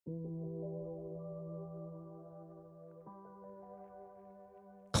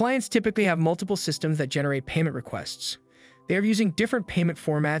Clients typically have multiple systems that generate payment requests. They are using different payment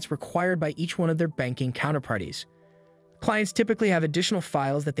formats required by each one of their banking counterparties. Clients typically have additional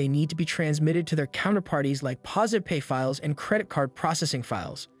files that they need to be transmitted to their counterparties, like positive pay files and credit card processing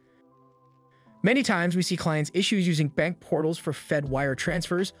files. Many times we see clients issues using bank portals for Fed wire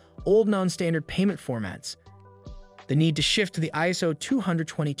transfers, old non-standard payment formats. The need to shift to the ISO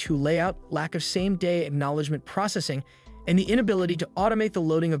 20022 layout, lack of same-day acknowledgment processing, and the inability to automate the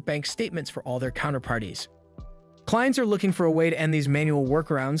loading of bank statements for all their counterparties. Clients are looking for a way to end these manual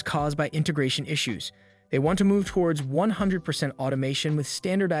workarounds caused by integration issues. They want to move towards 100% automation with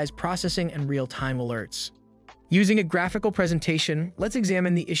standardized processing and real-time alerts. Using a graphical presentation, let's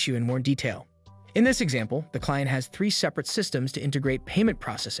examine the issue in more detail. In this example, the client has 3 separate systems to integrate payment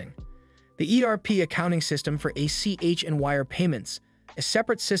processing. The ERP accounting system for ACH and wire payments, a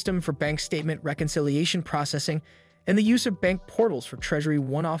separate system for bank statement reconciliation processing, and the use of bank portals for treasury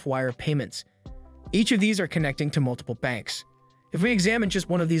one-off wire payments. Each of these are connecting to multiple banks. If we examine just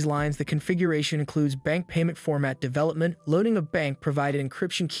one of these lines, the configuration includes bank payment format development, loading of bank-provided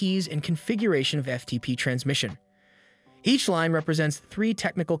encryption keys, and configuration of FTP transmission. Each line represents 3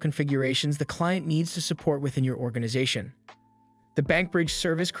 technical configurations the client needs to support within your organization. The BankBridge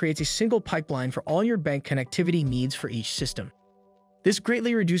service creates a single pipeline for all your bank connectivity needs for each system. This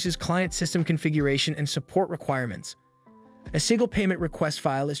greatly reduces client system configuration and support requirements. A single payment request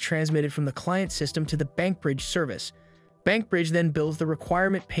file is transmitted from the client system to the BankBridge service. BankBridge then builds the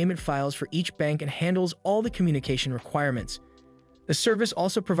requirement payment files for each bank and handles all the communication requirements. The service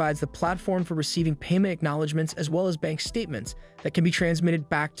also provides the platform for receiving payment acknowledgments as well as bank statements that can be transmitted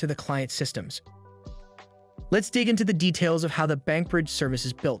back to the client systems. Let's dig into the details of how the BankBridge service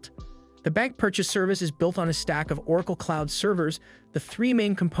is built. The bank purchase service is built on a stack of Oracle Cloud servers, the 3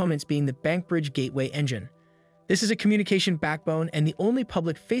 main components being the BankBridge Gateway Engine. This is a communication backbone and the only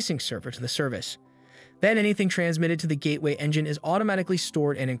public-facing server to the service. Then anything transmitted to the Gateway Engine is automatically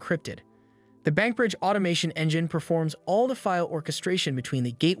stored and encrypted. The BankBridge Automation Engine performs all the file orchestration between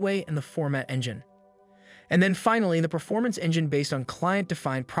the Gateway and the Format Engine. And then finally, the Performance Engine, based on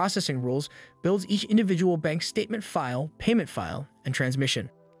client-defined processing rules, builds each individual bank statement file, payment file, and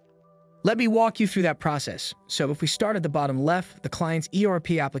transmission. Let me walk you through that process. So if we start at the bottom left, the client's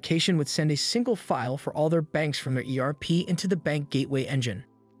ERP application would send a single file for all their banks from their ERP into the Bank Gateway Engine.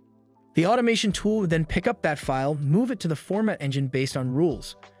 The automation tool would then pick up that file, move it to the Format Engine based on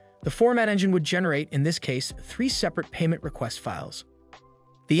rules. The Format Engine would generate, in this case, 3 separate payment request files.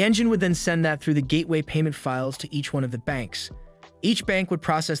 The engine would then send that through the gateway payment files to each one of the banks. Each bank would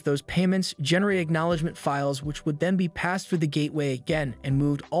process those payments, generate acknowledgment files, which would then be passed through the gateway again and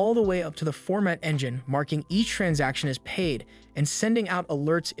moved all the way up to the Format Engine, marking each transaction as paid and sending out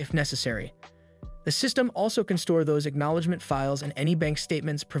alerts if necessary. The system also can store those acknowledgment files and any bank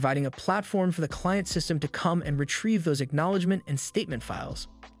statements, providing a platform for the client system to come and retrieve those acknowledgment and statement files.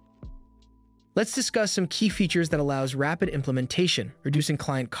 Let's discuss some key features that allows rapid implementation, reducing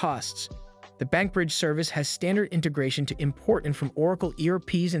client costs. The BankBridge service has standard integration to import in from Oracle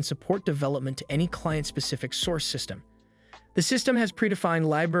ERPs and support development to any client-specific source system. The system has predefined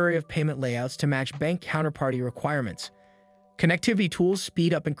library of payment layouts to match bank counterparty requirements. Connectivity tools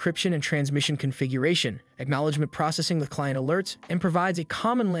speed up encryption and transmission configuration, acknowledgement processing with client alerts, and provides a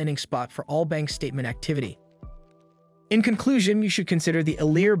common landing spot for all bank statement activity. In conclusion, you should consider the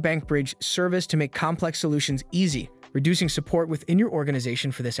Elire BankBridge service to make complex solutions easy, reducing support within your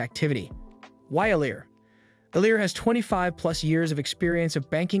organization for this activity. Why Elire? Elire has 25+ years of experience of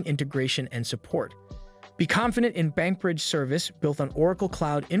banking integration and support. Be confident in BankBridge service built on Oracle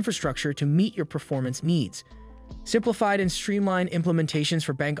Cloud infrastructure to meet your performance needs. Simplified and streamlined implementations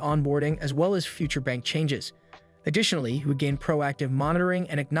for bank onboarding as well as future bank changes. Additionally, you would gain proactive monitoring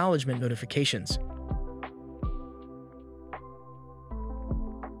and acknowledgement notifications.